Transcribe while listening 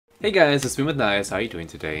Hey guys, it's me with Nias. How are you doing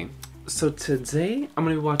today? So today I'm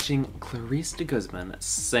going to be watching Klarisse de Guzman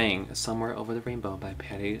sing Somewhere Over the Rainbow by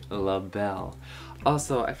Patti LaBelle.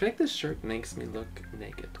 Also, I feel like this shirt makes me look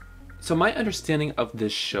naked. So my understanding of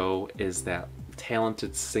this show is that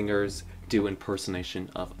talented singers do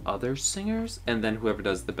impersonation of other singers, and then whoever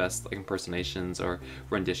does the best impersonations or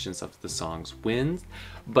renditions of the songs wins.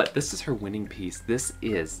 But this is her winning piece. This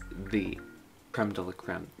is the creme de la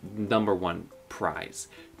creme, #1 prize.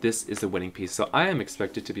 This is the winning piece, so I am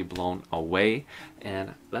expected to be blown away,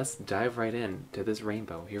 and let's dive right in to this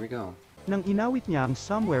rainbow. Here we go. Nang inawit niya ang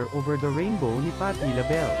Somewhere Over the Rainbow ni Patti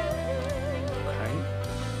LaBelle. Okay.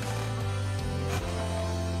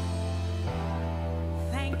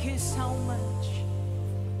 Thank you so much.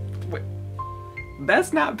 Wait,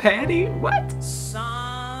 that's not Patti? What? Somewhere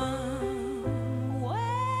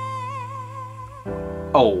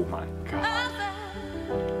Oh my god.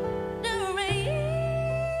 over the rainbow.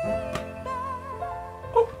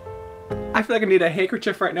 Oh, I feel like I need a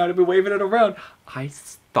handkerchief right now to be waving it around. I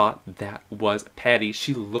thought that was Patti.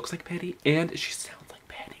 She looks like Patti and she sounds like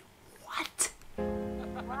Patti. What?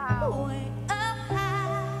 Wow. Way up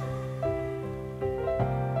high.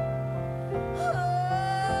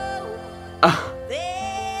 Oh,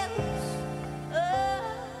 there's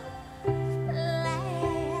a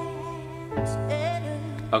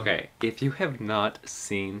land. Okay, if you have not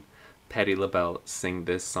seen Patti LaBelle sing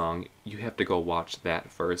this song, you have to go watch that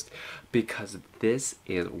first, because this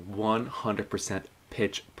is 100%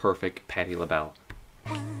 pitch perfect Patti LaBelle.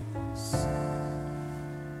 Once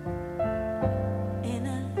in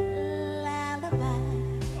a lullaby.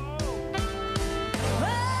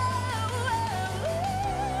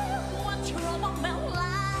 What trouble melt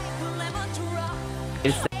like lemon drop.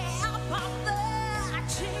 It's Up on the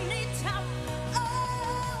chimney top. Oh,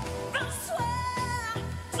 the swear.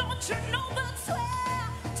 Don't you know the swear?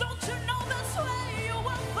 Don't you know the swear you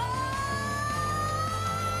will find?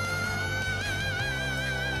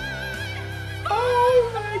 oh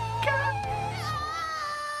my god!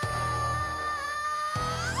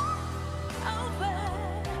 Over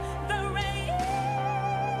the rainbow.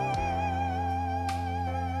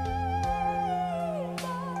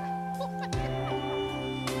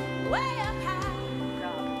 Way up high.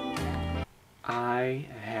 I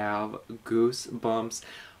have goosebumps,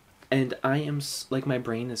 and I am like, my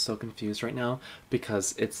brain is so confused right now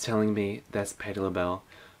because it's telling me that's Patti LaBelle,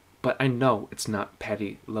 but I know it's not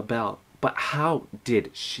Patti LaBelle. But how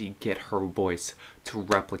did she get her voice to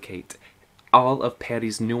replicate all of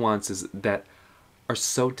Patti's nuances that are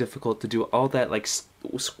so difficult to do? All that like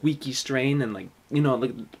squeaky strain, and like, you know,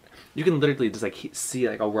 like you can literally just like see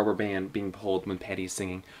like a rubber band being pulled when Patti's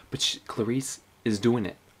singing, but Klarisse is doing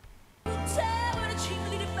it.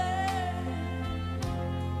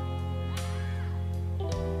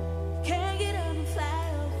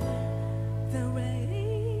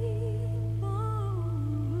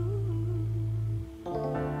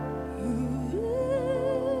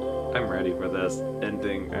 I'm ready for this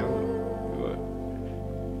ending. I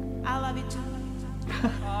love you too.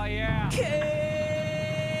 Oh yeah.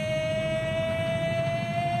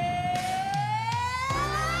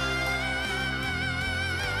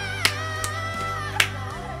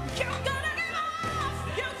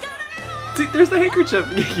 See, there's the handkerchief.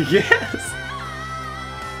 Yes.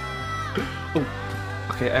 Oh,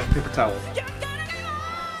 okay. I have a paper towel.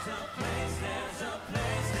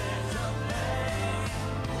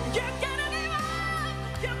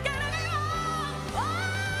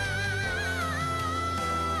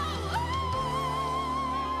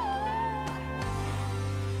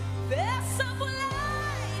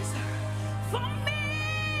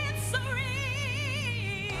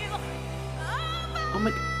 Oh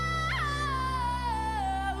my.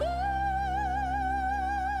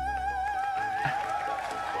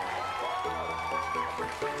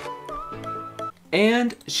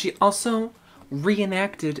 And she also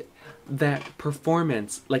reenacted that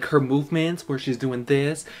performance, like her movements where she's doing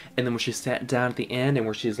this, and then when she sat down at the end and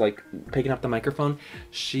where she's like picking up the microphone,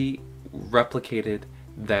 she replicated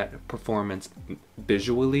that performance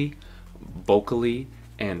visually, vocally,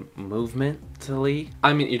 and movementally.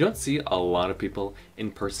 I mean, you don't see a lot of people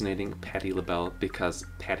impersonating Patti LaBelle because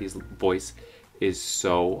Patti's voice is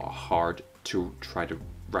so hard to try to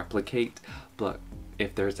replicate, but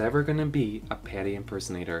if there's ever gonna be a Patti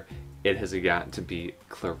impersonator, it has got to be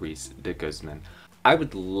Klarisse de Guzman. I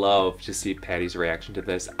would love to see Patti's reaction to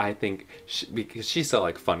this. I think, because she's so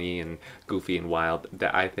like funny and goofy and wild,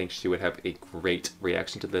 that I think she would have a great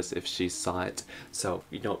reaction to this if she saw it. So,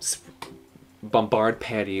 you know, bombard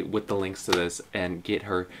Patti with the links to this and get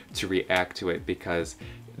her to react to it, because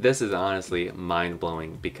This is honestly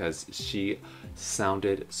mind-blowing because she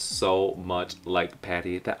sounded so much like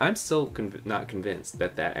Patti that I'm still not convinced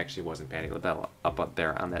that that actually wasn't Patti LaBelle up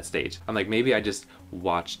there on that stage. I'm like, maybe I just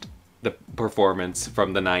watched the performance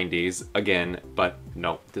from the 90s again, but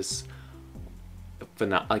no, this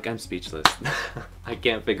like, I'm speechless. I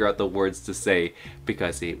can't figure out the words to say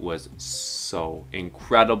because it was so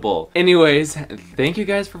incredible. Anyways, thank you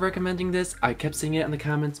guys for recommending this. I kept seeing it in the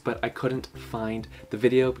comments, but I couldn't find the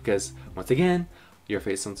video because, once again, Your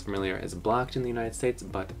Face Sounds Familiar is blocked in the United States,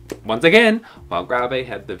 but once again, while Grabe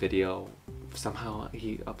had the video, somehow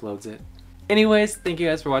he uploads it. Anyways, thank you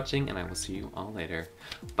guys for watching, and I will see you all later.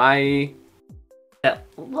 Bye!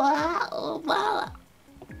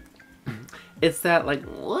 It's that, like,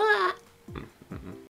 what?